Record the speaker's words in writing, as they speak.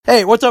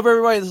Hey, what's up,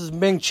 everybody? This is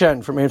Ming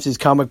Chen from AMC's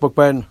Comic Book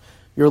Ben.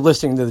 You're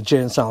listening to the Jay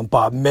and Silent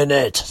Bob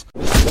Minute.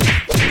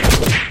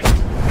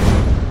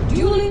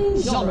 Dueling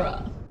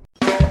Genre.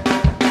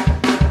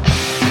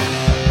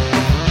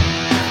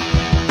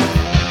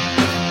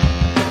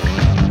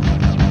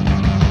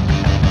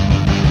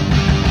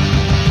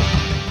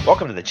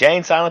 Welcome to the Jay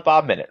and Silent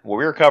Bob Minute, where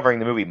we are covering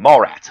the movie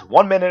Mallrats,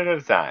 1 minute at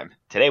a time.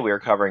 Today we are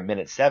covering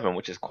Minute 7,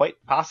 which is quite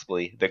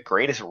possibly the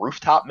greatest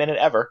rooftop minute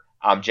ever.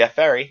 I'm Jeff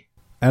Ferry.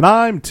 And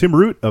I'm Tim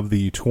Root of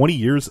the 20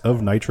 Years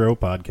of Nitro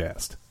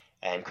podcast.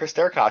 And Chris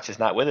Derkach is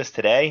not with us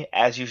today.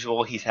 As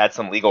usual, he's had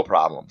some legal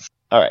problems.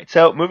 All right,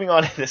 so moving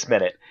on to this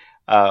minute.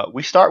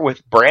 We start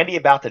with Brandy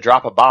about to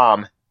drop a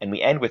bomb, and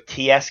we end with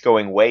TS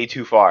going way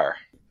too far.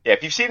 Yeah,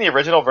 if you've seen the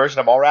original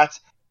version of Mallrats,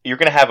 you're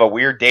going to have a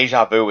weird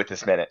deja vu with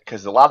this minute,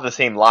 because a lot of the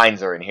same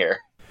lines are in here.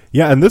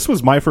 Yeah, and this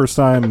was my first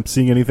time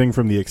seeing anything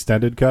from the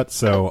extended cut,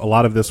 so a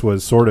lot of this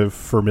was sort of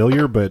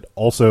familiar, but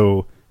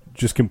also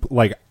just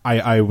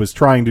I was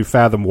trying to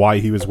fathom why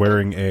he was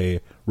wearing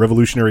a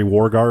Revolutionary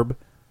War garb.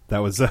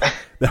 That was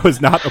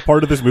not a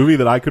part of this movie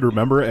that I could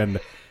remember, and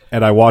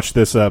I watched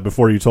this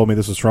before you told me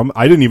this was from.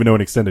 I didn't even know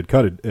an extended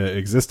cut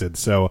existed,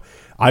 so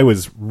I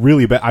was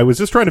really bad. I was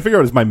just trying to figure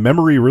out, is my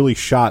memory really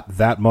shot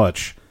that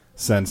much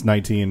since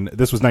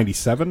this was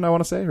 97, I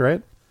want to say,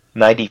 right?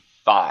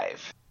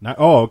 95.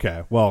 Oh,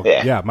 okay. Well,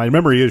 yeah, my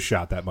memory is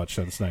shot that much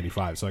since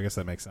 95, so I guess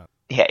that makes sense.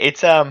 Yeah,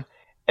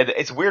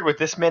 it's weird with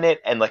this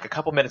minute and like a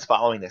couple minutes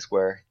following this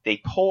where they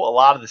pull a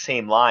lot of the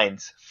same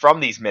lines from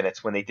these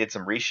minutes when they did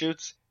some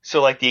reshoots.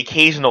 So like the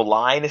occasional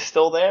line is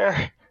still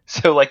there.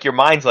 So like your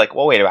mind's like,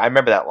 well, wait a minute, I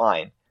remember that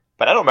line,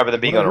 but I don't remember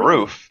them being on a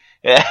roof.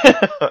 Yeah.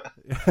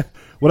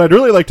 What I'd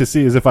really like to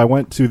see is if I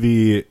went to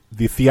the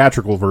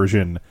theatrical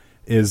version,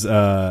 is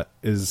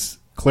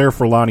Claire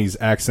Forlani's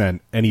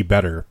accent any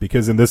better?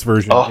 Because in this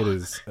version, it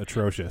is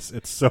atrocious.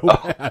 It's so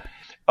bad.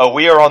 Oh,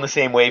 we are on the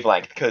same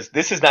wavelength, because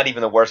this is not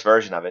even the worst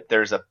version of it.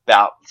 There's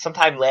about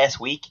sometime last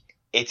week.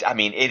 It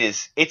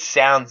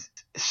sounds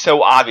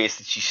so obvious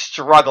that she's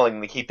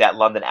struggling to keep that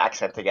London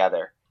accent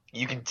together.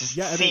 You can just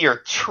see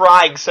her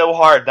trying so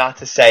hard not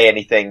to say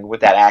anything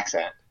with that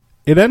accent.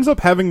 It ends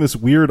up having this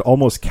weird,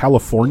 almost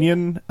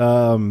Californian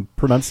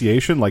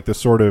pronunciation, like this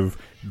sort of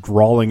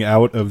drawling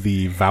out of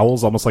the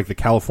vowels, almost like the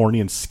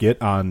Californian skit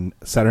on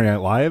Saturday Night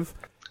Live.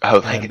 Oh,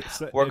 like,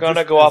 we're going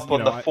to go up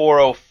on the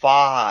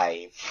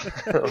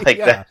 405. Like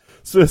that.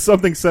 So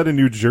something said in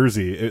New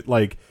Jersey, it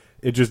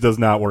just does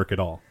not work at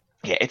all.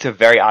 Yeah, it's a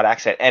very odd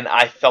accent, and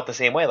I felt the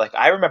same way. Like,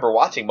 I remember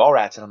watching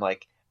Mallrats, and I'm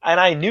like, and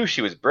I knew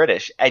she was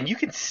British, and you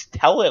can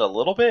tell it a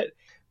little bit,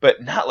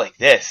 but not like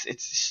this.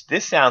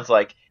 This sounds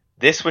like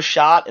this was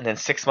shot, and then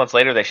 6 months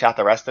later they shot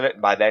the rest of it,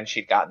 and by then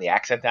she'd gotten the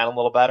accent down a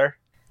little better.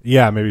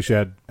 Yeah, maybe she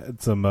had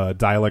some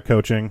dialect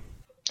coaching.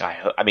 I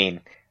hope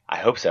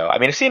so. I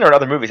mean, I've seen her in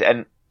other movies,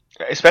 and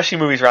especially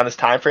movies around this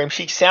time frame,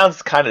 she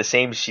sounds kind of the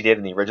same as she did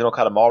in the original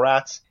cut of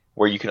Mallrats,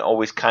 where you can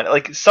always kind of,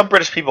 like, some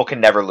British people can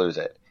never lose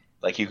it.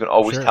 Like, you can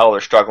always tell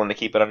they're struggling to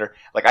keep it under.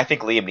 Like, I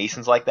think Liam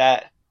Neeson's like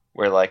that,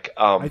 where, like,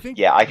 I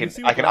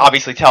can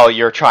obviously tell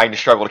you're trying to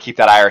struggle to keep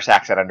that Irish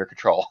accent under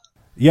control.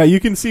 Yeah,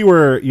 you can see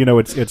where,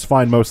 it's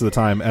fine most of the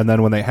time, and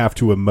then when they have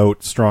to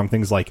emote strong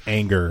things like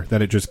anger,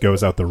 then it just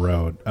goes out the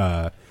road.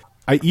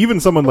 Even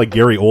someone like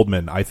Gary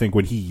Oldman, I think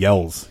when he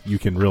yells, you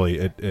can really,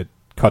 it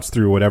cuts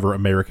through whatever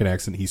American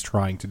accent he's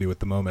trying to do at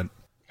the moment.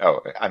 Oh,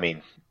 I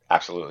mean,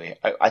 absolutely.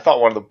 I thought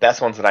one of the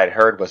best ones that I'd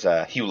heard was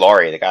Hugh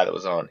Laurie, the guy that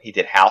was on. He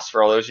did House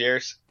for all those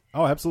years.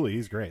 Oh, absolutely.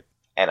 He's great.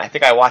 And I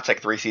think I watched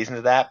like 3 seasons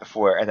of that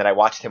before, and then I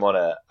watched him on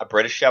a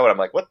British show, and I'm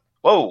like, what?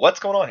 Whoa,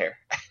 what's going on here?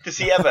 Does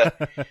he have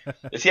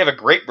a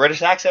great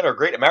British accent or a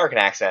great American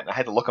accent? And I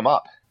had to look him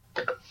up.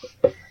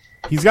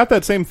 He's got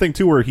that same thing,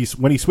 too, where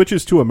when he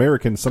switches to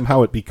American,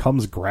 somehow it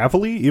becomes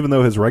gravelly, even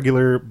though his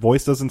regular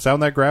voice doesn't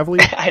sound that gravelly.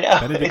 I know.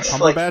 Benedict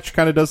Cumberbatch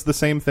kind of does the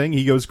same thing.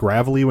 He goes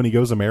gravelly when he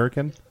goes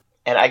American.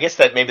 And I guess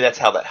that maybe that's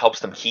how that helps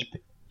them keep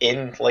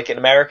in, like, an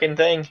American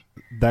thing.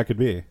 That could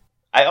be.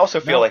 I also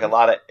feel like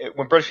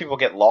when British people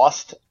get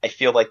lost, I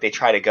feel like they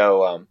try to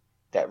go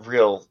that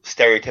real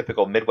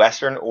stereotypical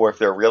Midwestern, or if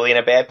they're really in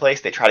a bad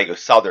place, they try to go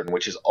Southern,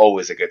 which is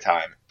always a good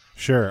time.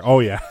 Sure. Oh,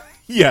 yeah.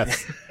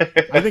 Yes.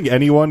 I think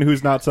anyone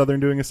who's not Southern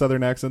doing a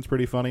Southern accent's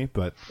pretty funny,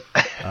 but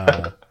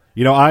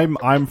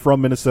I'm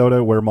from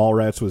Minnesota where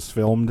Mallrats was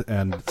filmed,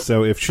 and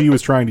so if she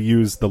was trying to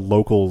use the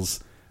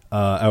locals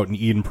out in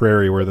Eden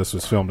Prairie where this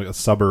was filmed, a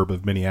suburb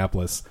of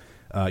Minneapolis,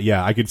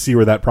 I could see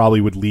where that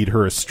probably would lead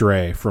her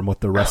astray from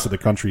what the rest of the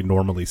country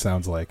normally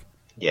sounds like.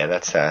 Yeah,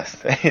 that's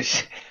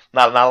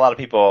not a lot of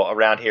people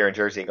around here in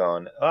Jersey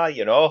going, I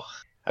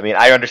mean,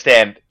 I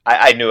understand.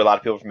 I knew a lot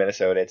of people from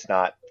Minnesota. It's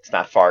not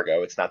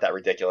Fargo. It's not that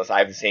ridiculous. I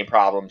have the same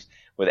problems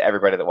with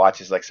everybody that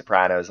watches like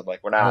Sopranos. I'm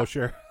like, we're not. Oh,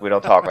 sure. We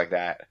don't talk like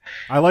that.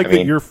 I like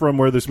that you're from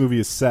where this movie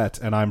is set,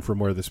 and I'm from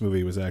where this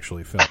movie was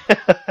actually filmed.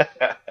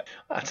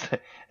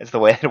 That's the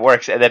way it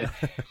works. And then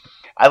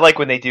I like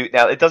when they do.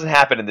 Now, it doesn't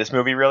happen in this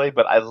movie really,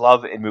 but I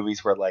love in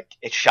movies where like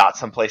it's shot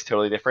someplace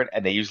totally different,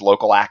 and they use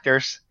local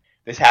actors.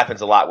 This happens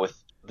a lot with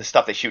the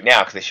stuff they shoot now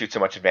because they shoot so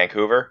much in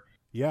Vancouver.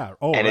 Yeah.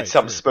 Oh, and right, it's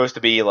something sure. supposed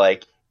to be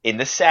like in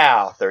the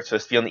South, or it's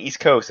supposed to be on the East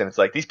Coast, and it's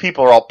like these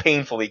people are all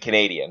painfully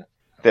Canadian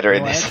that are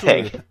in Well, this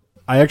thing.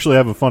 I actually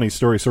have a funny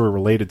story sort of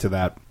related to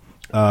that.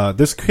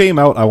 This came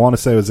out, I want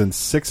to say it was in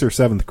 6th or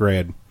 7th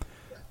grade,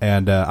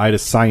 and I had a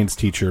science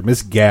teacher,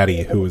 Miss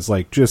Gaddy, who was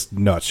like just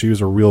nuts. She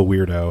was a real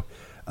weirdo.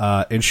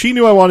 And she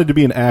knew I wanted to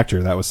be an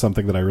actor. That was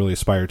something that I really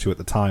aspired to at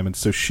the time. And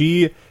so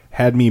she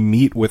had me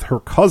meet with her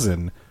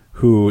cousin,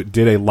 who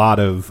did a lot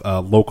of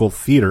local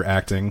theater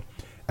acting.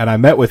 And I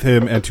met with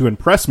him, and to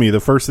impress me, the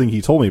first thing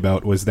he told me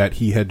about was that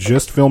he had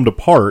just filmed a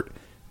part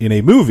in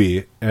a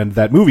movie, and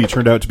that movie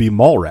turned out to be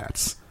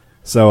Mallrats.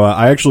 So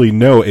I actually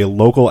know a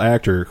local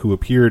actor who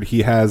appeared.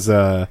 He has,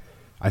 I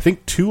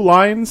think, 2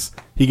 lines.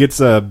 He gets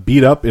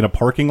beat up in a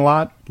parking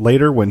lot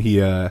later when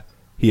he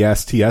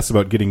asked TS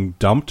about getting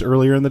dumped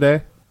earlier in the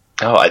day.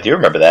 Oh, I do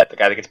remember that. The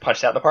guy that gets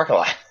punched out in the parking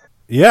lot.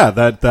 Yeah,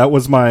 that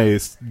was my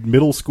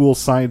middle school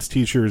science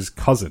teacher's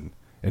cousin,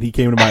 and he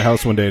came to my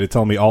house one day to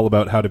tell me all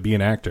about how to be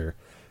an actor.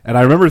 And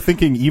I remember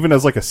thinking, even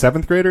as like a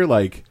 7th grader,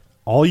 like,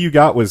 all you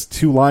got was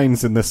 2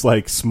 lines in this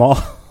like small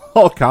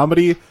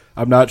comedy.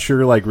 I'm not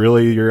sure, like,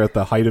 really you're at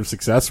the height of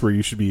success where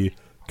you should be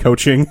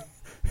coaching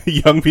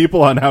young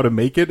people on how to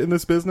make it in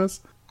this business.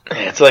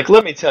 It's like,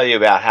 let me tell you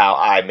about how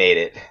I made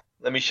it.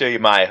 Let me show you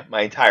my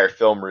entire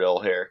film reel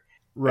here.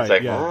 Right, It's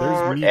like, yeah.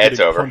 There's me it's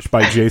getting over. punched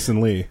by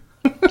Jason Lee.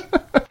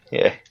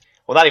 Yeah.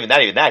 Well, not even that.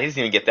 He doesn't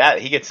even get that.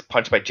 He gets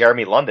punched by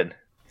Jeremy London.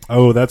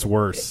 Oh, that's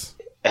worse.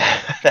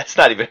 That's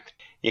not even...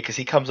 Yeah, because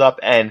he comes up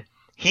and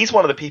he's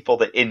one of the people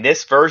that in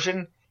this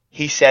version,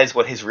 he says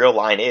what his real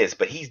line is,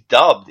 but he's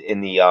dubbed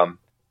in the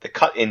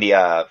cut, in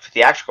the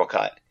theatrical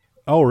cut.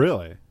 Oh,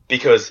 really?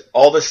 Because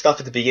all this stuff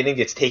at the beginning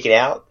gets taken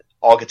out,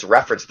 all gets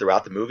referenced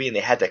throughout the movie, and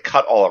they had to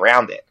cut all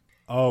around it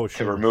Oh, to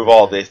sure. remove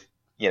all this,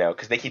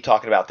 because they keep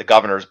talking about the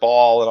governor's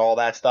ball and all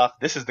that stuff.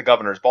 This is the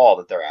governor's ball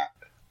that they're at.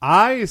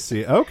 I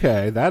see.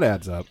 Okay, that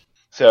adds up.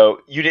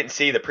 So you didn't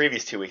see the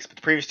previous 2 weeks, but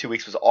the previous 2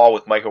 weeks was all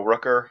with Michael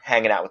Rooker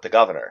hanging out with the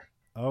governor.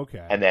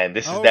 Okay. And then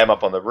this is Oh. them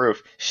up on the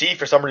roof. She,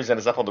 for some reason,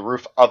 is up on the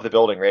roof of the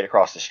building right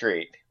across the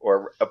street,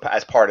 or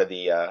as part of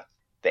the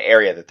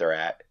area that they're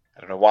at.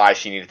 I don't know why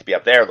she needed to be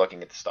up there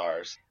looking at the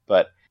stars.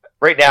 But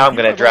right now I'm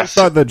going to address...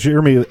 I've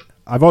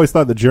always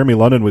thought that Jeremy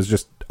London was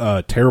just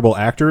a terrible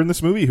actor in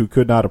this movie who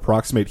could not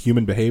approximate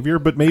human behavior,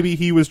 but maybe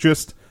he was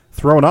just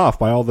thrown off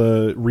by all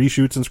the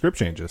reshoots and script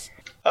changes.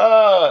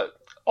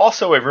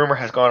 Also, a rumor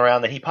has gone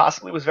around that he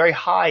possibly was very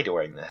high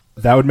during this.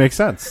 That would make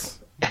sense.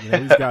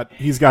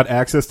 He's got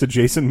access to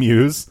Jason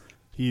Mewes.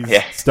 He's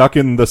Yeah. stuck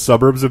in the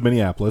suburbs of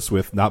Minneapolis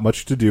with not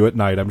much to do at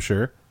night, I'm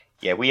sure.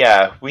 Yeah, we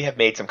have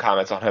made some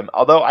comments on him.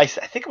 Although I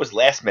think it was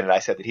last minute I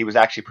said that he was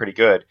actually pretty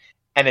good.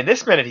 And in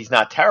this minute, he's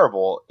not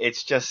terrible.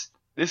 It's just,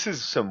 this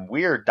is some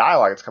weird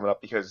dialogue that's coming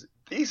up because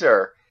I'm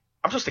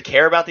supposed to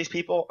care about these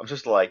people. I'm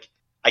supposed to, like,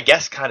 I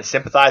guess, kind of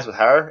sympathize with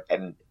her.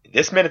 And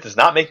this minute does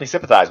not make me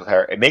sympathize with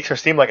her. It makes her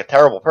seem like a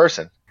terrible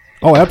person.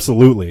 Oh,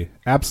 absolutely.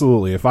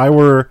 Absolutely. If I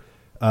were...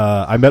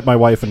 I met my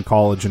wife in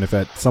college, and if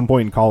at some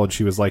point in college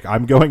she was like,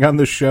 I'm going on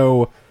this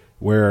show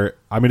where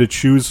I'm going to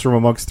choose from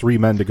amongst 3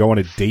 men to go on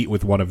a date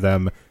with one of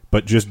them,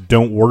 but just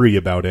don't worry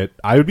about it,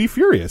 I would be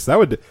furious. That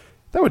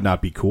would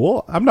not be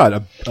cool. I'm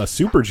not a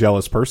super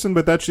jealous person,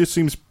 but that just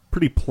seems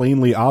pretty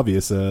plainly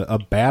obvious, a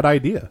bad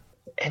idea.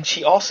 And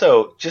she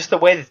also, just the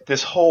way that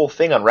this whole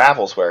thing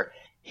unravels, where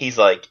he's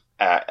like,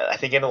 I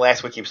think in the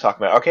last week he was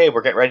talking about, okay,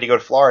 we're getting ready to go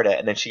to Florida,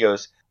 and then she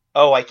goes,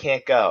 oh, I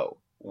can't go.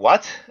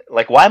 What?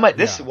 Like, why am I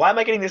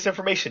getting this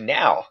information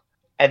now?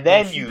 And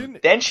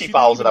then she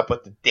follows it up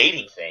with the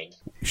dating thing.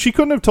 She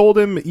couldn't have told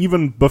him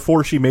even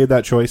before she made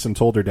that choice and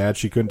told her dad.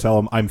 She couldn't tell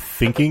him, I'm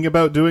thinking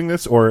about doing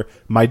this, or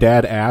my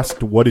dad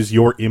asked, what is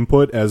your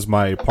input as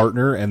my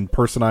partner and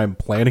person I'm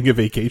planning a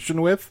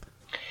vacation with?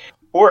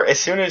 Or as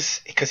soon as,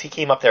 because he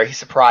came up there, he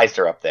surprised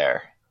her up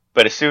there.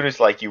 But as soon as,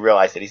 like, you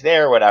realize that he's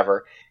there or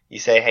whatever, you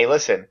say, hey,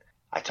 listen,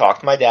 I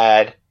talked to my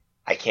dad.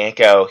 I can't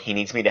go. He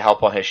needs me to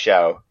help on his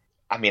show.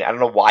 I mean, I don't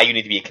know why you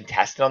need to be a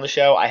contestant on the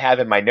show. I have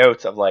in my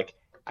notes of, like,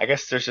 I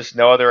guess there's just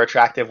no other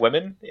attractive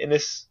women in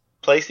this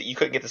place that you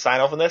couldn't get to sign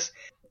off on this?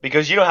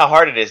 Because you know how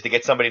hard it is to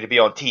get somebody to be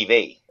on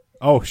TV.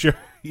 Oh, sure.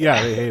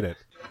 Yeah, they hate it.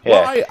 Yeah.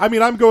 Well, I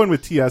mean, I'm going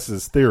with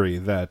TS's theory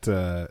that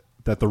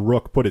that the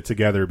Rook put it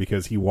together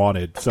because he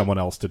wanted someone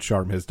else to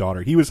charm his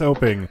daughter. He was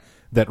hoping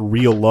that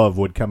real love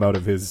would come out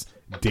of his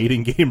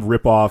dating game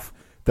ripoff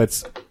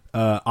that's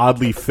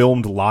oddly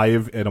filmed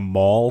live in a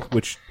mall,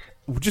 which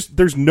just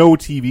there's no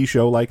TV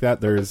show like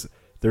that. There's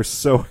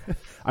so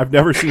I've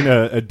never seen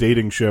a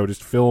dating show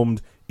just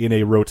filmed in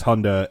a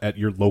rotunda at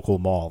your local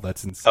mall.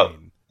 That's insane. Oh,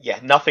 yeah,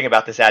 nothing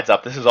about this adds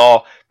up. This is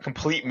all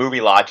complete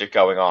movie logic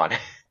going on.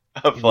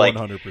 Of like,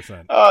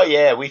 100%. Oh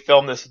yeah, we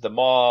filmed this at the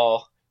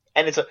mall,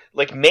 and it's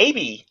like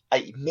maybe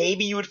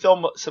you would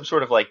film some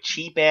sort of like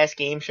cheap ass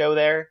game show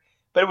there,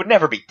 but it would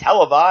never be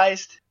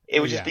televised. It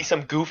would just be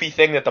some goofy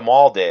thing that the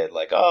mall did,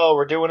 like, oh,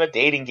 we're doing a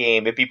dating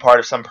game. It'd be part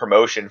of some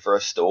promotion for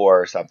a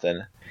store or something.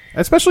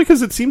 Especially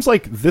because it seems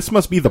like this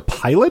must be the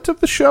pilot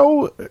of the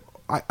show.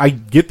 I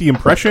get the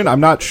impression. I'm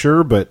not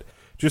sure, but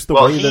just the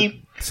way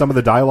that some of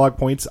the dialogue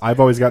points, I've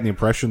always gotten the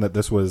impression that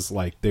this was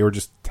like they were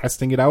just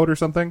testing it out or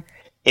something.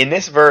 In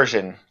this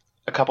version,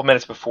 a couple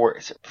minutes before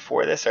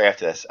this or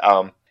after this,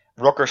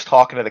 Rooker's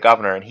talking to the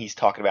governor, and he's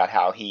talking about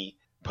how he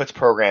puts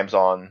programs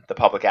on the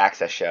public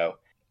access show.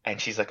 And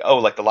she's like, oh,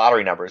 like the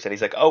lottery numbers. And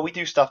he's like, oh, we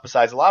do stuff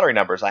besides the lottery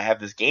numbers. I have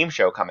this game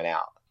show coming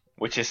out,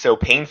 which is so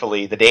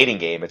painfully the dating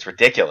game. It's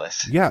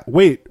ridiculous. Yeah,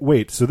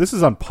 wait. So this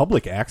is on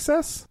public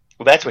access?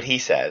 Well, that's what he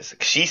says.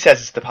 She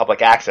says it's the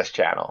public access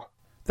channel.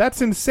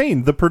 That's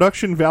insane. The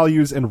production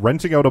values and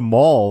renting out a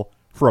mall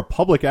for a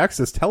public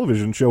access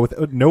television show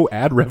with no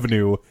ad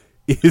revenue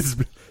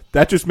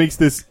that just makes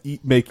this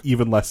make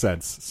even less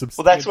sense.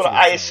 Well, that's what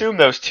I assume.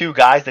 Those two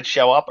guys that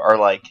show up are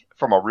like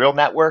from a real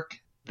network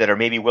that are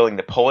maybe willing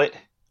to pull it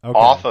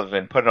off of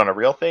and put it on a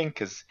real thing.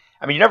 Because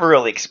I mean, you're never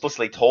really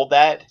explicitly told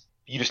that.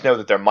 You just know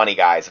that they're money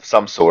guys of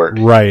some sort.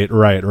 Right.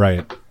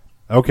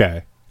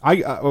 Okay.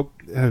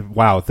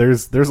 Wow.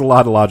 There's a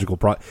lot of logical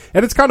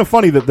and it's kind of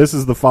funny that this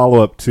is the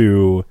follow up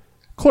to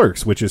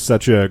Clerks, which is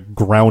such a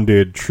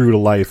grounded, true to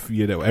life.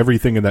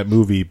 Everything in that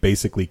movie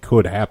basically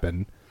could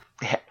happen.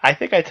 I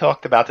think I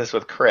talked about this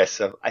with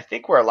Chris. I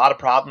think where a lot of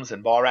problems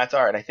in Mallrats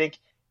are, and I think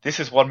this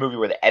is one movie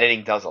where the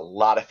editing does a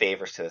lot of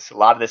favors to this. A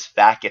lot of this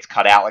fat gets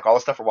cut out. Like all the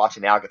stuff we're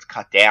watching now gets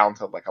cut down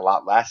to like a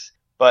lot less.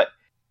 But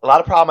a lot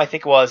of problem I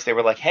think was they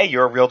were like, hey,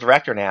 you're a real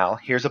director now.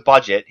 Here's a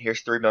budget.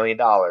 Here's $3 million.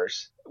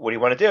 What do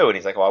you want to do? And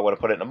he's like, well, I want to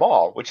put it in a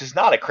mall, which is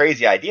not a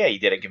crazy idea. You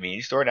did a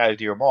convenience store, now you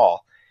do your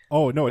mall.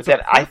 Oh, no, it's a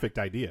perfect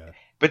idea.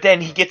 But then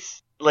he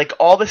gets like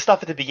all this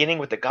stuff at the beginning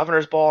with the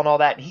governor's ball and all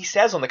that. And he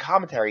says on the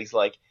commentary, he's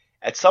like,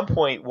 at some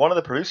point, one of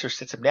the producers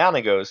sits him down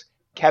and goes,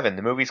 Kevin,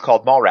 the movie's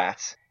called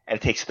Mallrats, and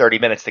it takes 30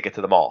 minutes to get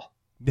to the mall.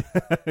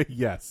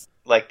 Yes.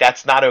 Like,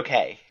 that's not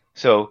okay.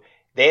 So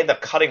they end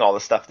up cutting all the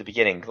stuff at the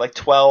beginning. It's like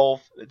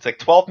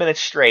 12 minutes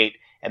straight,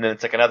 and then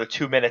it's like another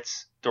 2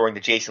 minutes during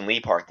the Jason Lee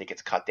part that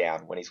gets cut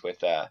down when he's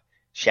with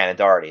Shannon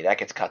Doherty. That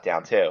gets cut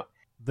down, too.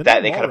 They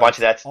cut a bunch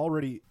of that.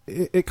 Already,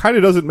 it kind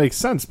of doesn't make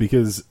sense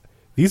because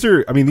these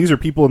are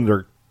people in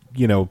their,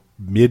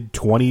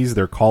 mid-20s,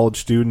 they're college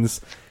students.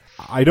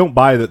 I don't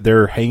buy that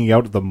they're hanging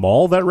out at the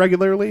mall that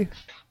regularly.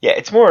 Yeah,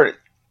 it's more,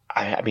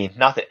 I mean,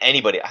 not that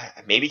anybody,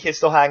 maybe kids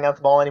still hang out at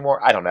the mall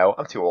anymore. I don't know.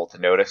 I'm too old to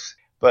notice.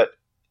 But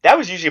that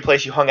was usually a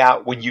place you hung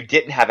out when you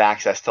didn't have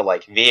access to,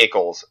 like,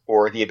 vehicles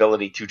or the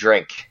ability to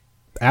drink.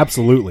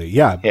 Absolutely,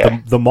 yeah.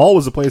 The mall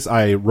was a place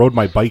I rode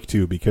my bike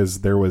to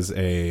because there was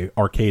a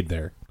arcade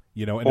there.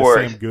 And or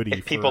a Sam Goody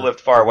if people lived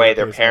far away,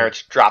 their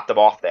parents dropped them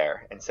off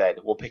there and said,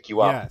 we'll pick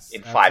you up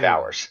in 5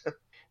 hours.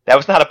 That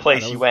was not a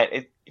place you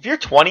went. If you're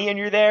 20 and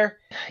you're there,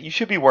 you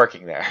should be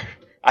working there.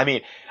 I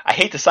mean, I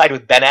hate to side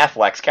with Ben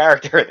Affleck's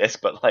character in this,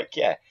 but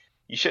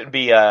you shouldn't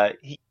be.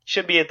 He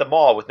should be at the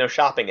mall with no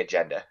shopping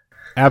agenda.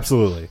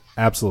 Absolutely.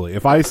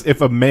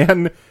 If a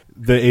man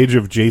the age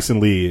of Jason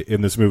Lee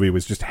in this movie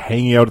was just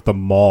hanging out at the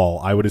mall,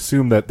 I would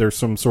assume that there's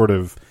some sort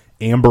of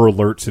Amber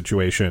Alert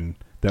situation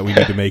that we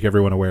need to make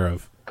everyone aware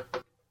of.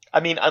 I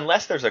mean,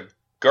 unless there's a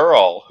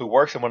girl who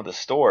works in one of the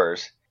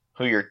stores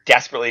who you're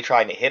desperately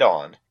trying to hit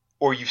on,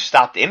 or you've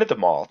stopped in at the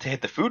mall to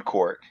hit the food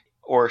court,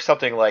 or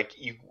something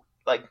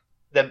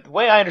the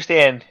way I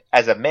understand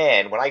as a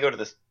man, when I go to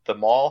the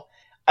mall,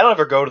 I don't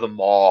ever go to the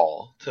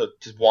mall to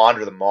just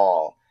wander the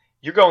mall.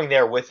 You're going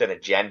there with an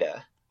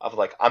agenda of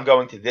like, I'm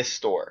going to this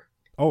store.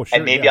 Oh, sure.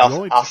 And maybe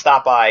I'll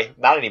stop by,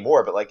 not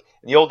anymore, but like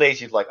in the old days,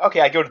 you'd like,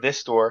 okay, I go to this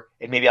store,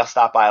 and maybe I'll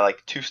stop by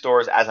like 2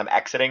 stores as I'm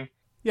exiting.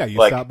 Yeah,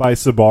 you stop by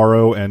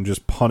Sbarro and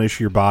just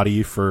punish your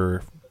body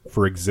for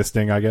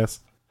existing, I guess.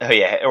 Oh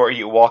yeah, or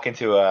you walk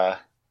into a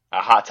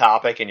Hot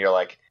Topic and you're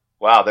like,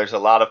 wow, there's a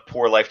lot of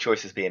poor life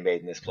choices being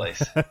made in this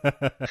place.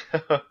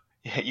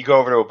 You go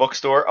over to a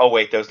bookstore. Oh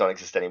wait, those don't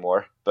exist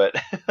anymore. But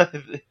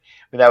that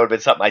would have been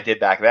something I did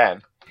back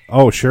then.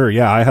 Oh sure,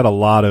 yeah, I had a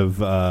lot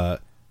of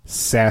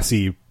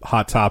sassy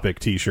Hot Topic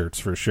T-shirts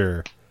for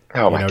sure.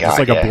 Oh my god, just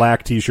like a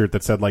black T-shirt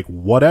that said like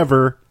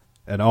whatever,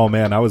 and oh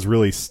man, I was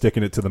really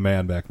sticking it to the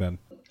man back then.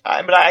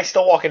 But I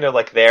still walk into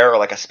like there or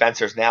like a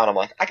Spencer's now, and I'm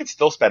like, I could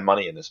still spend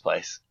money in this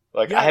place.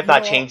 Like, I have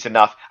not changed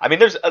enough. I mean,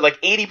 there's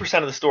like 80%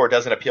 of the store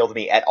doesn't appeal to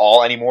me at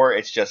all anymore.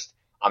 It's just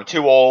I'm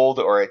too old,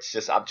 or it's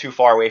just I'm too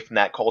far away from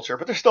that culture.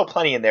 But there's still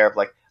plenty in there of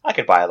like, I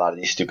could buy a lot of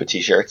these stupid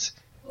T-shirts.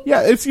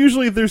 Yeah,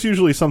 there's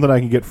usually something I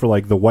can get for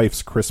like the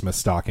wife's Christmas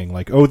stocking.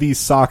 Like, oh, these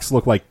socks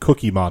look like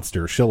Cookie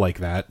Monster. She'll like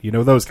that.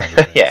 Those kind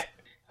of things. Yeah.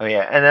 Oh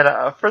yeah. And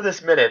then for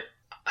this minute,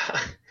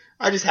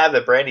 I just have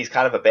that Brandy's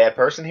kind of a bad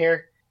person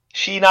here.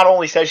 She not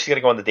only says she's going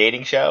to go on the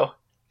dating show,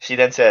 she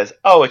then says,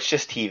 oh, it's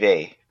just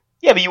TV.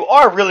 Yeah, but you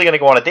are really going to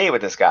go on a date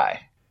with this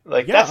guy.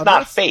 Like, that's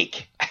not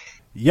fake.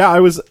 Yeah,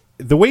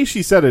 the way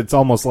she said it's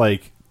almost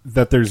like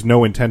that there's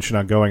no intention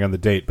on going on the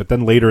date, but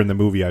then later in the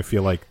movie I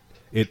feel like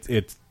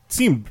it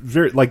seemed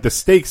very, like the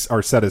stakes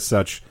are set as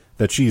such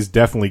that she's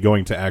definitely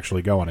going to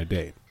actually go on a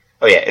date.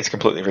 Oh yeah, it's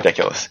completely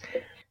ridiculous.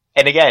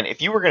 And again,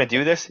 if you were going to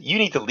do this, you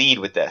need to lead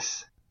with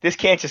this. This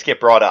can't just get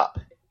brought up.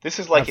 This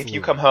is like Absolutely. If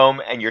you come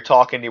home and you're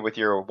talking with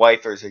your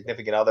wife or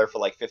significant other for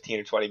like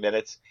 15 or 20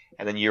 minutes,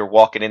 and then you're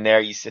walking in there,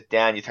 you sit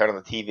down, you turn on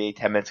the TV,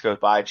 10 minutes goes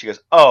by, and she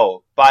goes,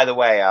 oh, by the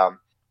way,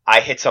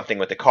 I hit something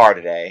with the car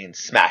today and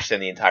smashed in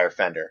the entire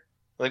fender.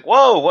 Like,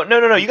 whoa, what?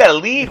 No, you got to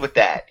lead with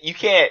that. You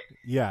can't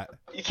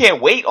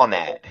wait on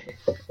that.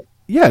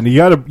 Yeah, and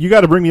you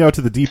gotta bring me out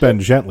to the deep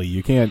end gently.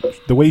 You can't.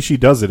 The way she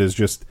does it is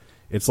just.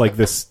 It's like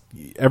this.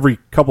 Every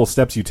couple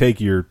steps you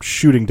take, you're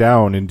shooting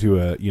down into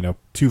a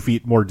 2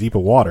 feet more deep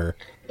of water.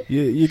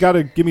 You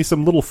gotta give me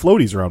some little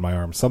floaties around my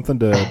arms, something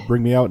to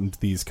bring me out into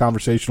these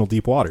conversational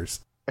deep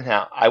waters.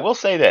 Now, I will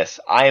say this: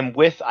 I am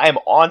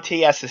on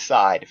TS's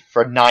side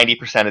for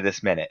 90% of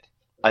this minute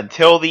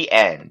until the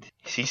end.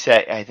 She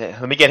said,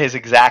 "Let me get his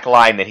exact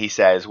line that he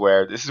says.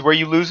 Where this is where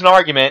you lose an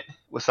argument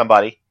with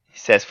somebody." He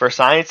says, "For a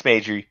science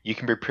major, you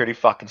can be pretty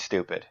fucking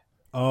stupid."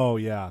 Oh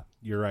yeah,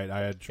 you're right.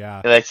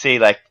 Let's see,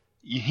 like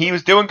he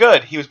was doing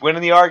good. He was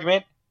winning the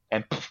argument,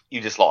 and poof,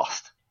 you just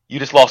lost. You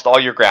just lost all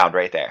your ground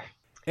right there.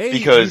 Hey,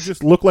 because you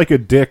just look like a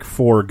dick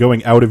for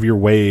going out of your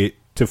way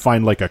to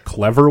find like a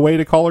clever way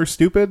to call her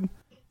stupid.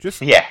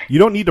 You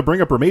don't need to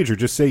bring up her major.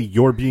 Just say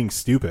you're being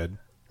stupid.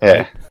 Yeah.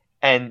 Right?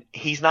 And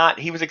he's not.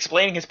 He was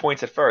explaining his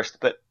points at first,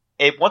 but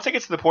once it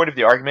gets to the point of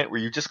the argument where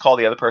you just call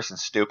the other person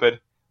stupid.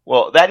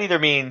 Well, that either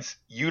means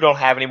you don't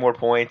have any more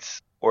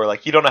points, or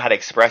like you don't know how to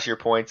express your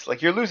points.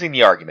 Like you're losing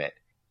the argument.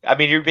 I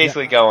mean, you're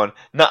basically going,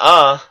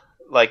 nuh-uh.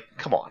 Like,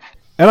 come on.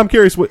 And I'm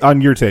curious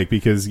on your take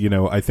because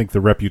I think the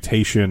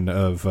reputation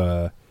of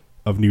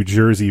New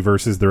Jersey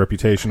versus the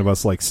reputation of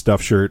us like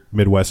stuffed shirt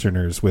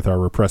Midwesterners with our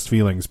repressed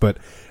feelings. But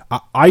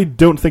I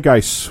don't think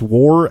I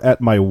swore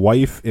at my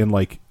wife in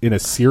a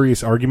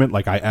serious argument.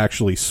 Like I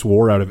actually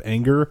swore out of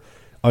anger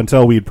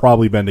until we'd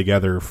probably been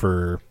together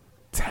for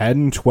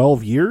 10,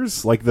 12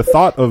 years. Like the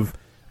thought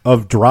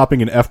of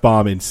dropping an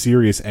F-bomb in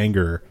serious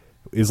anger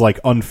is like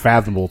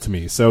unfathomable to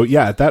me. So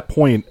yeah, at that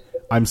point,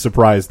 I'm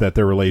surprised that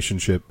their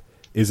relationship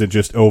isn't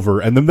just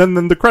over, and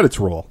then the credits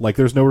roll. Like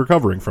there's no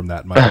recovering from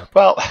that.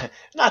 Well,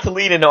 not to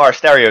lead into our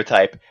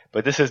stereotype,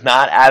 but this is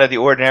not out of the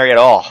ordinary at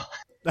all.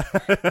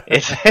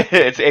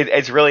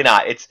 It's really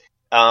not. It's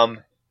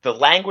the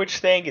language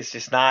thing is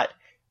just not.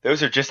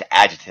 Those are just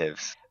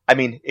adjectives. I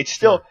mean, it's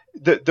still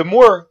the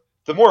more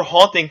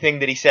haunting thing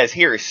that he says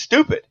here is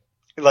stupid.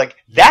 Like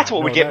that's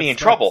what would get me in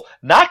trouble.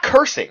 Not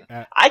cursing.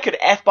 I could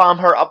F-bomb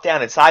her up,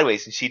 down, and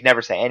sideways, and she'd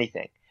never say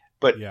anything.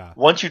 But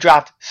once you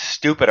dropped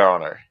stupid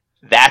on her,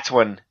 that's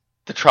when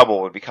the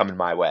trouble would be coming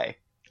my way.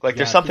 Like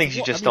there's some things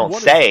you just don't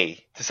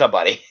say to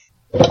somebody.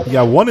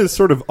 Yeah, one is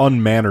sort of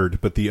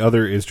unmannered, but the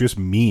other is just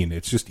mean.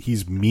 It's just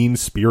he's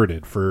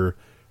mean-spirited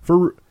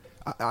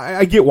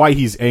I get why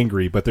he's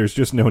angry, but there's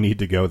just no need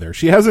to go there.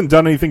 She hasn't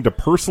done anything to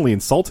personally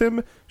insult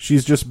him.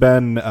 She's just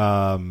been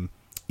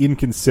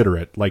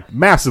inconsiderate, like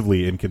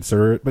massively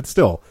inconsiderate, but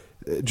still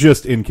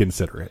just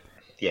inconsiderate.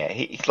 Yeah,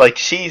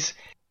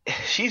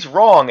 she's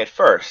wrong at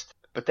first,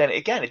 but then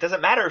again, it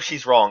doesn't matter if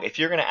she's wrong. If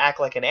you're going to act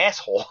like an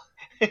asshole,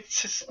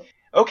 it's just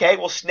okay.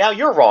 Well, now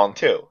you're wrong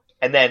too.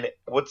 And then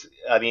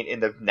in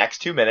the next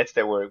 2 minutes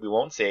that we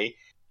won't see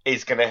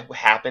is going to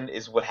happen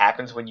is what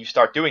happens when you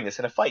start doing this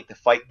in a fight. The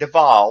fight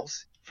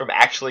devolves from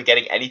actually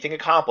getting anything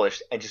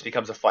accomplished and just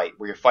becomes a fight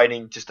where you're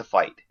fighting just to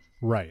fight.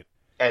 Right.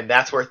 And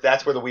that's where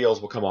the wheels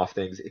will come off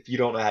things if you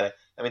don't know how to.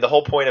 I mean, the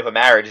whole point of a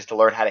marriage is to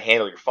learn how to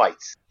handle your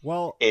fights.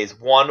 Well, is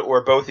one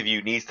or both of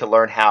you needs to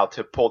learn how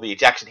to pull the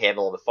ejection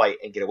handle in the fight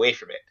and get away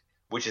from it,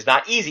 which is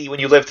not easy when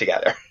you live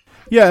together.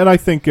 Yeah, and I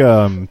think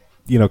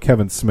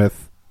Kevin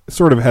Smith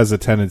sort of has a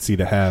tendency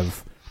to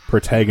have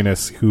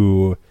protagonists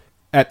who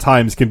at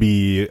times can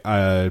be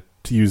to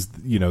use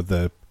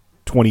the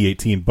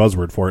 2018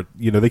 buzzword for it,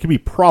 they can be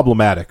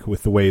problematic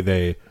with the way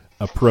they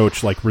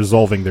approach like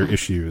resolving their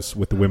issues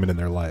with the women in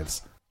their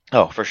lives.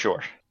 Oh, for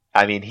sure.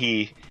 I mean,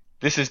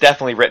 this is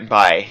definitely written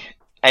by,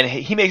 and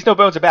he makes no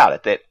bones about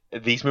it,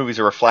 that these movies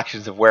are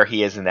reflections of where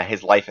he is in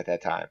his life at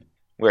that time,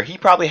 where he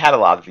probably had a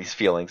lot of these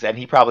feelings, and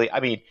he probably,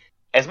 I mean,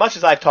 as much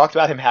as I've talked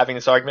about him having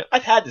this argument,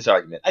 I've had this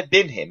argument. I've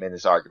been him in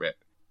this argument,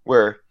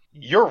 where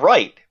you're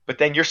right, but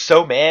then you're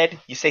so mad,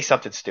 you say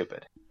something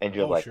stupid, and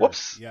you're like, sure.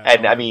 Whoops. Yeah,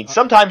 and I mean,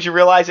 sometimes you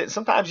realize it,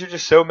 sometimes you're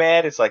just so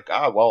mad, it's like,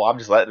 oh, well, I'm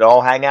just letting it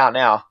all hang out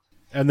now.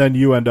 And then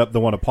you end up the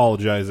one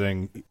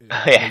apologizing.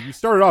 Yeah. You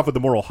started off with the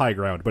moral high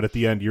ground, but at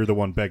the end, you're the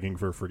one begging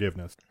for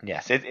forgiveness.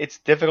 Yes, it's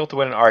difficult to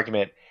win an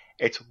argument.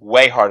 It's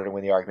way harder to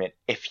win the argument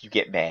if you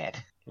get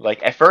mad.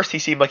 Like, at first, he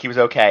seemed like he was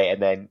okay,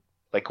 and then,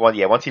 like,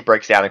 once he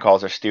breaks down and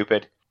calls her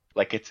stupid,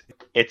 like,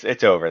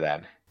 it's over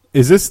then.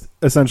 Is this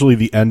essentially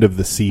the end of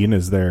the scene?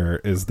 Is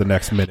the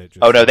next minute?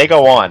 Oh, no, they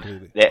go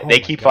on. They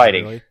keep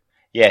fighting. Really?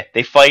 Yeah,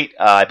 they fight.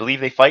 I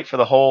believe they fight for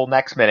the whole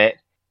next minute,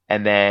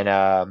 and then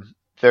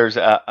there's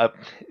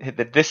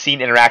this scene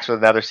interacts with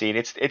another scene.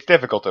 It's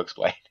difficult to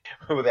explain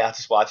without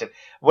just watching.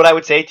 What I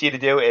would say to you to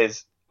do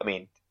is, I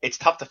mean, it's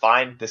tough to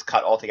find this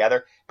cut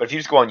altogether, but if you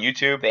just go on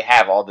YouTube, they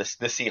have all this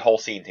whole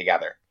scene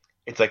together.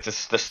 It's like the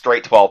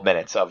straight 12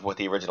 minutes of what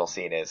the original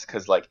scene is,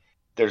 because like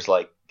there's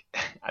like,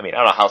 I mean, I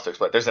don't know how else to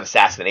explain. There's an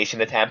assassination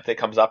attempt that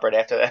comes up right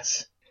after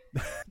this.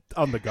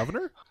 On the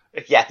governor?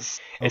 Yes,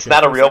 okay. It's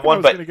not a real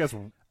one, but.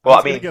 Well,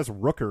 I mean, guess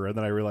Rooker, and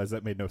then I realized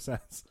that made no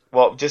sense.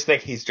 Well, just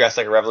think he's dressed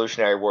like a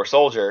Revolutionary War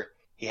soldier.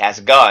 he has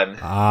a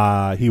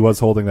gun. He was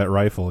holding that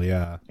rifle,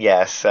 yeah.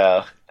 Yes,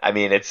 so I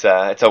mean it's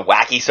a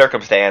wacky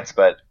circumstance,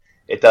 but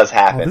it does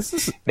happen.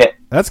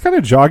 That's kind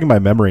of jogging my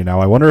memory now.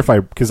 I wonder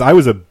because I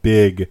was a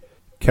big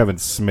Kevin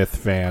Smith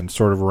fan,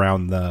 sort of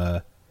around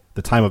the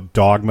time of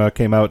Dogma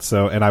came out.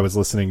 So, and I was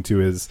listening to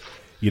his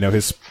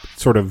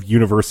sort of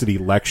university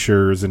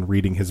lectures and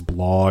reading his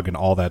blog and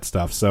all that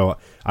stuff. So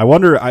I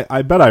wonder.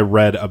 I bet I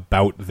read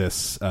about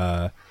this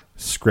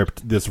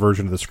script, this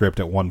version of the script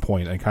at one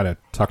point, and kind of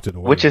tucked it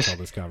away until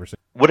this conversation.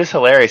 What is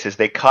hilarious is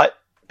they cut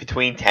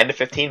between 10 to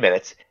 15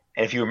 minutes.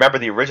 And if you remember,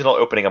 the original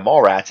opening of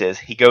Mallrats is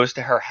he goes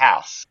to her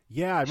house.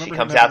 Yeah, I remember. She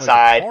comes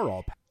outside.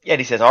 Yeah, and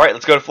he says, all right,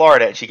 let's go to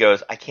Florida. And she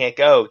goes, I can't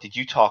go. Did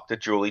you talk to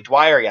Julie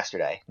Dwyer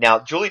yesterday? Now,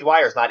 Julie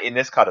Dwyer is not in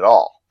this cut at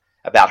all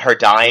about her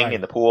dying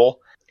in the pool.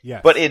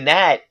 Yes. But in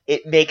that,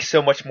 it makes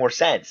so much more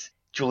sense.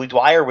 Julie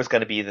Dwyer was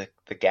going to be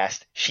the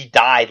guest. She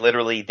died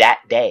literally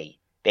that day.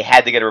 They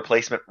had to get a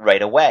replacement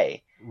right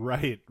away.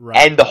 Right.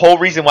 And the whole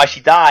reason why she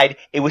died,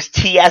 it was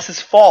T.S.'s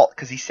fault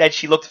because he said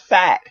she looked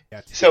fat.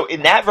 Yeah, so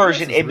in that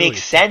version, it really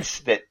makes sense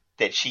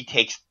that she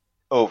takes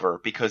over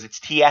because it's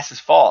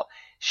T.S.'s fault.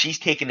 She's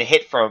taking the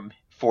hit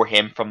for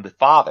him from the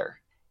father.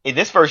 In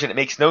this version, it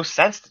makes no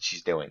sense that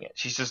she's doing it.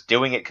 She's just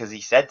doing it because he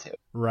said to.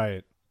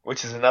 Right.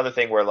 Which is another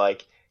thing where,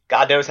 like,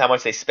 God knows how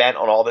much they spent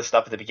on all this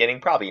stuff at the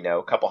beginning. Probably,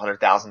 a couple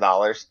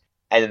 $100,000.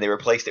 And then they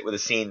replaced it with a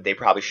scene they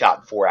probably shot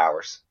in 4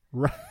 hours.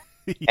 Right.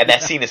 And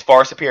that scene is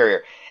far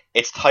superior.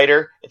 It's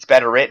tighter. It's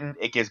better written.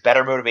 It gives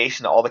better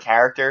motivation to all the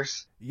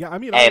characters. Yeah, I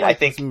mean, I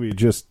think this movie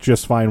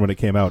just fine when it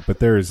came out, but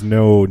there is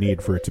no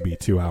need for it to be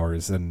 2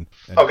 hours. And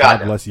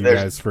God bless you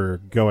guys for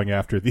going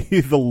after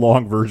the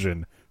long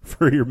version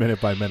for your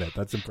minute by minute.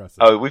 That's impressive.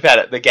 Oh, we've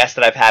had the guests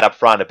that I've had up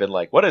front have been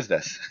like, "What is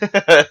this?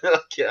 I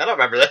don't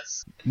remember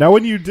this." Now,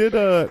 when you did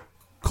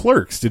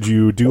Clerks, did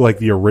you do like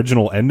the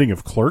original ending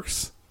of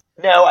Clerks?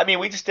 No, I mean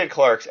we just did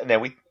Clerks, and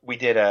then we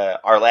did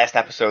our last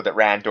episode that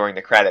ran during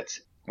the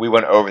credits. We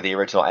went over the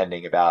original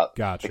ending about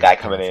the guy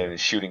coming in and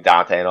shooting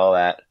Dante and all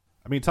that.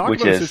 I mean, talk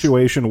about a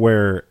situation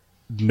where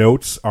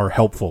notes are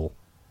helpful.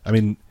 I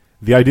mean,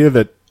 the idea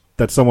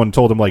that someone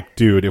told him, like,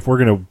 dude, if we're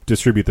going to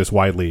distribute this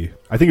widely,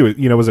 I think it was,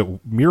 was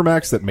it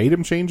Miramax that made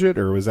him change it,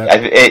 or was that?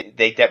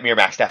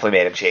 Miramax definitely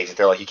made him change it.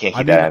 They're like, you can't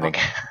keep that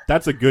ending.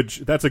 That's a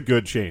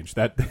good change.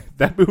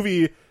 That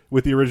movie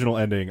with the original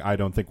ending, I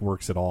don't think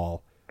works at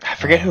all. I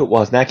forget who it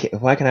was. Now,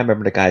 why can I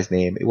remember the guy's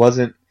name? It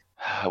wasn't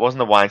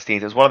the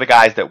Weinsteins. It was one of the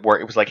guys that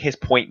worked. It was like his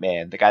point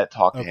man, the guy that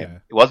talked to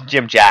him. It wasn't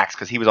Jim Jacks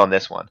because he was on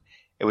this one.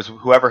 It was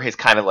whoever his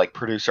kind of like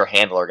producer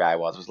handler guy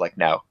was like,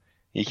 no,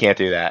 you can't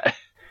do that.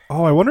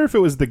 Oh, I wonder if it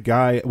was the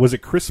guy. Was it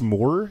Chris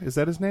Moore? Is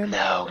that his name?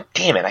 No,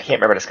 damn it, I can't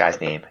remember this guy's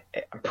name.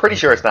 I'm pretty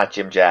sure it's not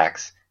Jim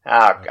Jacks.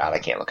 Oh God, I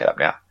can't look it up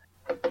now.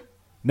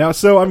 Now,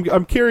 so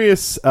I'm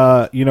curious,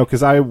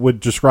 because I would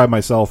describe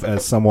myself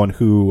as someone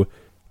who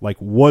like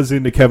was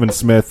into Kevin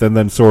Smith and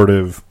then sort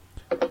of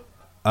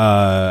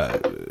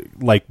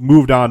like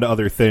moved on to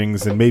other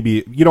things, and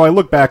maybe I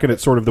look back at it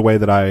sort of the way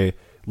that I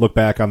look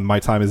back on my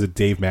time as a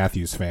Dave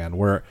Matthews fan,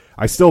 where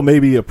I still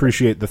maybe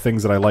appreciate the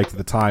things that I liked at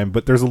the time,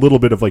 but there's a little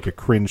bit of like a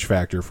cringe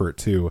factor for it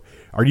too.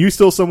 Are you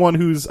still someone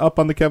who's up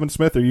on the Kevin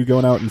Smith? Are you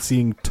going out and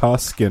seeing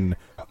Tusk and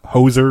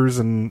Hosers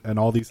and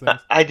all these things?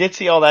 I did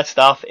see all that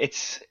stuff.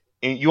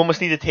 You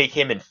almost need to take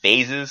him in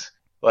phases.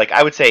 Like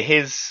I would say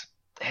his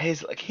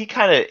like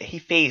he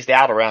phased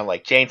out around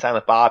like Jay and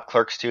Silent Bob,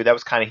 Clerks 2. That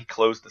was kind of, he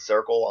closed the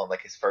circle on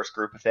like his first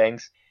group of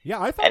things. Yeah,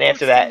 I thought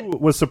after that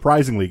was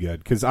surprisingly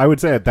good, because I would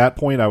say at that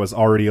point I was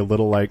already a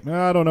little like,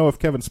 I don't know if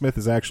Kevin Smith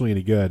is actually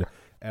any good.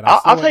 And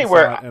I'll tell you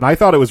where, and I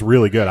thought it was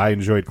really good. I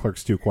enjoyed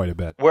Clerks 2 quite a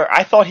bit. Where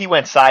I thought he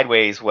went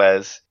sideways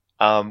was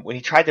when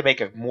he tried to make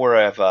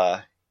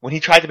when he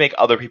tried to make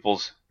other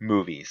people's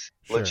movies.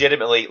 Sure.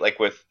 Legitimately, like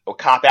with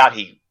Cop Out,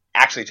 he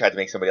actually tried to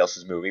make somebody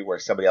else's movie where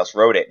somebody else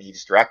wrote it and he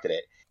just directed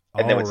it.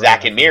 And then with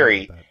Zack and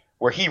Miri,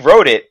 where he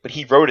wrote it, but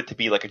he wrote it to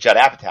be like a Judd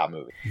Apatow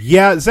movie.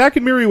 Yeah, Zack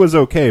and Miri was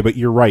okay, but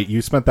you're right.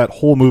 You spent that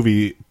whole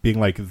movie being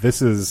like,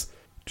 this is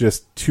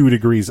just 2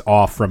 degrees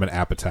off from an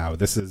Apatow.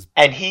 This is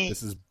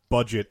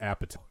budget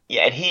Apatow.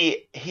 Yeah, and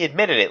he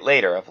admitted it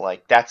later of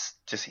like, that's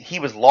just, he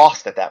was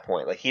lost at that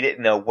point. Like, he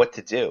didn't know what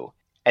to do.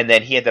 And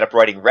then he ended up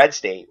writing Red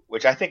State,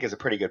 which I think is a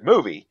pretty good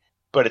movie,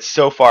 but it's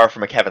so far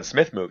from a Kevin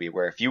Smith movie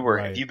where if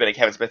you've been a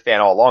Kevin Smith fan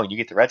all along and you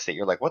get to Red State,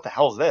 you're like, what the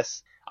hell is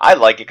this? I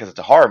like it because it's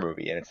a horror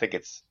movie, and I think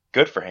it's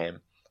good for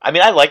him. I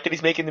mean, I like that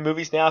he's making the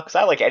movies now, because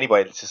I like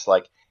anybody that's just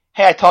like,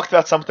 hey, I talked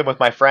about something with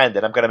my friend,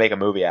 and I'm going to make a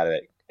movie out of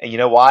it. And you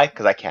know why?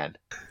 Because I can.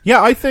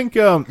 Yeah, I think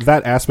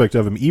that aspect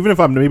of him, even if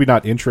I'm maybe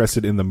not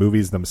interested in the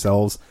movies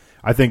themselves,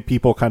 I think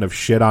people kind of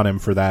shit on him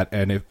for that,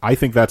 and I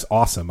think that's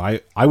awesome.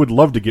 I would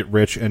love to get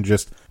rich and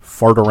just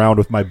fart around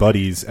with my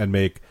buddies and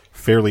make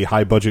fairly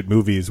high-budget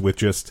movies with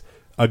just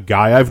a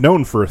guy I've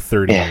known for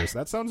 30 years.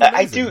 That sounds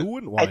amazing. Who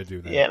wouldn't want to do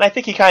that? Yeah, and I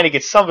think he kind of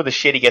gets some of the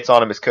shit he gets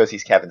on him is because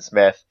he's Kevin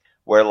Smith,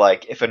 where,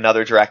 like, if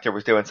another director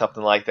was doing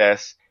something like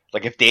this,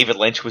 like if David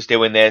Lynch was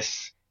doing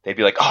this, they'd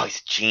be like, oh,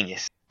 he's a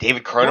genius.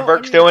 David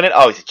Cronenberg's doing it?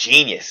 Oh, he's a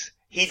genius.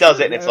 He does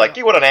it, and it's like,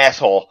 you what an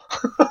asshole.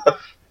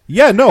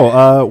 Yeah,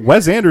 no,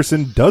 Wes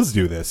Anderson does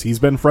do this. He's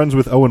been friends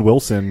with Owen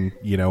Wilson,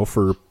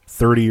 for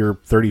 30 or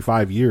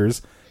 35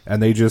 years,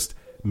 and they just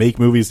make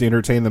movies to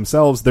entertain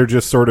themselves. They're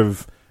just sort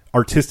of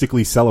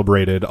artistically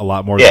celebrated a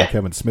lot more than a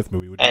Kevin Smith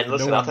movie would be. And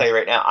listen, I'll tell you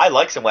right now, I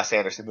like some Wes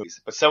Anderson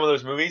movies, but some of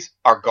those movies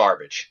are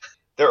garbage.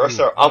 There are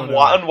some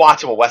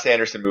unwatchable Wes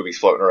Anderson movies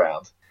floating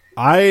around.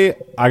 I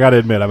gotta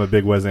admit, I'm a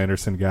big Wes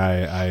Anderson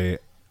guy.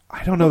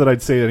 I don't know that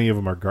I'd say any of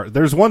them are garbage.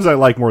 There's ones I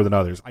like more than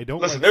others. I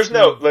don't listen.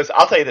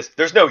 I'll tell you this.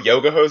 There's no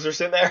Yoga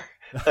Hosers in there.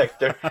 Like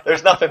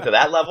there's nothing to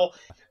that level.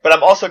 But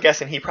I'm also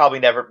guessing he probably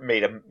never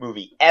made a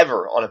movie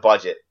ever on a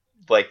budget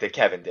like that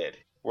Kevin did,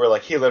 where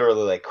like he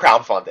literally like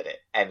crowdfunded it,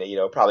 and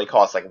probably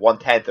cost like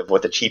 1/10 of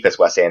what the cheapest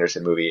Wes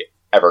Anderson movie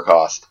ever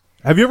cost.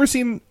 Have you ever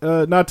seen,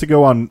 not to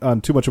go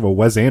on too much of a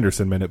Wes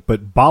Anderson minute,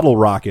 but Bottle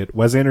Rocket,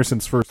 Wes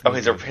Anderson's first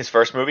movie? Oh, his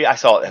first movie? I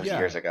saw it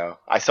years ago.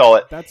 I saw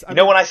it. When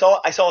I saw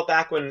it? I saw it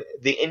back when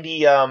the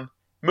indie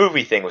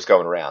movie thing was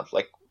going around,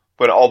 like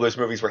when all those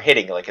movies were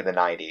hitting, like in the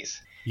 90s.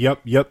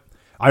 Yep.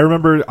 I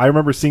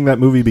remember seeing that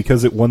movie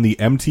because it won the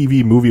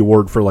MTV Movie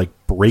Award for like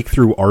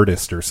Breakthrough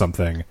Artist or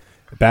something.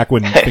 Back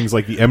when things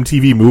like the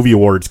MTV Movie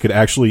Awards could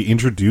actually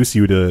introduce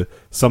you to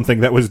something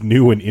that was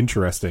new and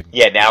interesting.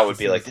 Yeah, now it would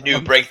be like the new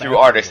breakthrough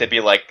artist. It'd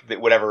be like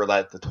whatever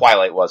the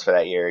Twilight was for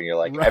that year, and you're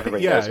like,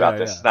 everybody knows about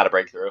this. It's not a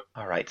breakthrough.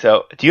 All right,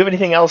 so do you have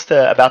anything else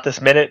about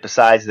this minute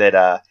besides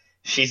that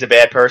she's a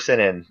bad person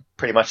and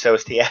pretty much so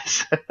is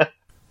TS?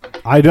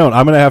 I don't.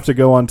 I'm going to have to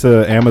go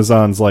onto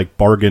Amazon's like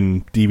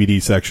bargain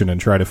DVD section and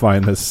try to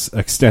find this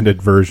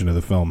extended version of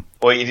the film.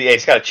 Well, you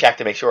just got to check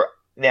to make sure.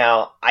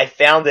 Now, I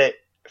found it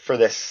for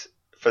this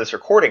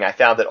recording. I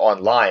found it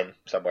online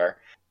somewhere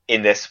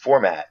in this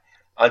format.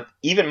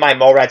 Even my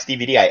Mallrats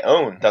DVD I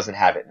own doesn't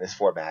have it in this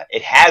format.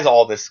 It has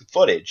all this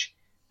footage,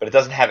 but it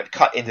doesn't have it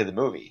cut into the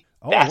movie.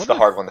 That's the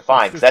hard one to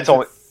find, because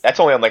that's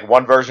only on like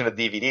one version of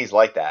DVDs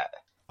like that.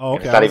 Oh,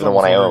 okay. It's not even the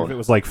one I own. If it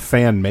was like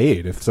fan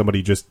made, if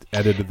somebody just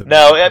edited the.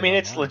 No, I mean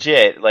it's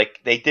legit.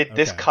 Like they did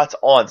this cuts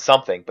on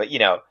something, but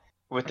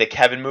with the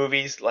Kevin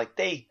movies, like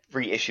they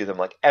reissue them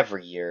like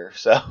every year,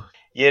 so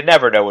you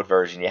never know what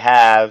version you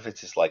have. It's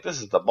just like,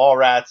 this is the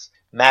Mallrats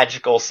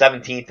magical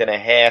 17th and a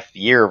half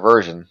year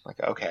version. Like,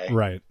 okay,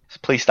 right. So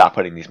please stop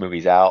putting these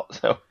movies out,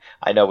 so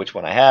I know which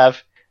one I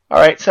have. All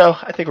right, so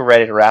I think we're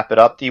ready to wrap it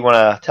up. Do you want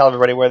to tell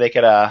everybody where they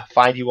could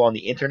find you on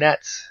the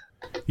internets?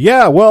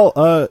 Yeah,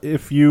 well,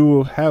 if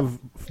you have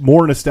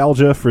more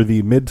nostalgia for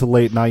the mid to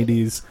late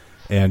 90s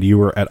and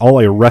you are at all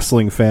a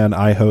wrestling fan,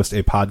 I host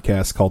a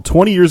podcast called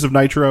 20 Years of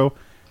Nitro,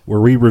 where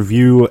we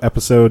review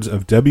episodes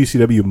of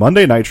WCW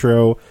Monday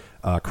Nitro,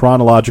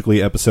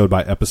 chronologically episode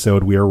by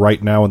episode. We are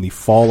right now in the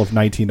fall of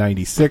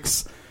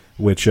 1996,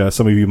 which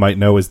some of you might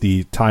know is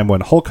the time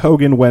when Hulk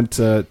Hogan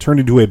turned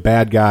into a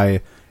bad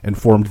guy and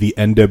formed the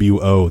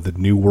NWO, the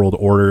New World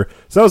Order.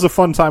 So that was a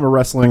fun time of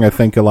wrestling. I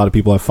think a lot of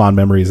people have fond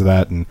memories of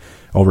that, and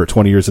over at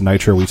 20 Years of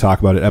Nitro, we talk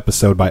about it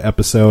episode by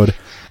episode.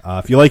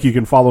 If you like, you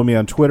can follow me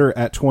on Twitter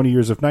at 20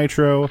 Years of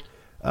Nitro,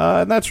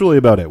 and that's really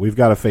about it. We've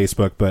got a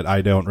Facebook, but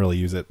I don't really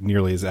use it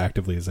nearly as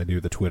actively as I do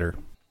the Twitter.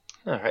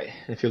 All right.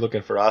 If you're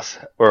looking for us,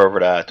 we're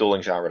over at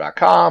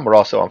duelinggenre.com. We're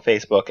also on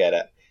Facebook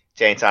at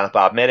Jay and Silent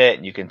Bob Minute,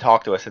 and you can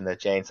talk to us in the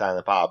Jay and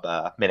Silent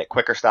Bob Minute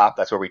Quicker Stop.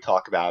 That's where we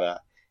talk about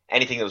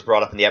anything that was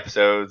brought up in the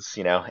episodes,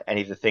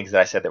 any of the things that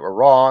I said that were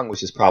wrong,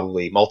 which is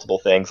probably multiple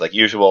things like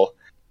usual.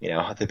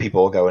 The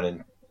people will go in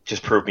and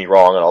just prove me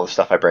wrong on all the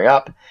stuff I bring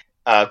up.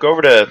 Go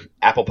over to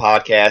Apple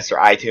Podcasts or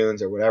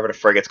iTunes or whatever the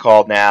frig it's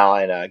called now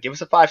and give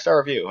us a 5-star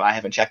review. I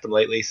haven't checked them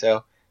lately,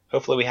 so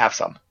hopefully we have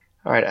some.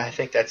 All right, I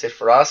think that's it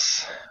for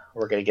us.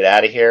 We're going to get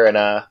out of here and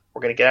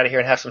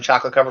have some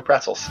chocolate covered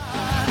pretzels.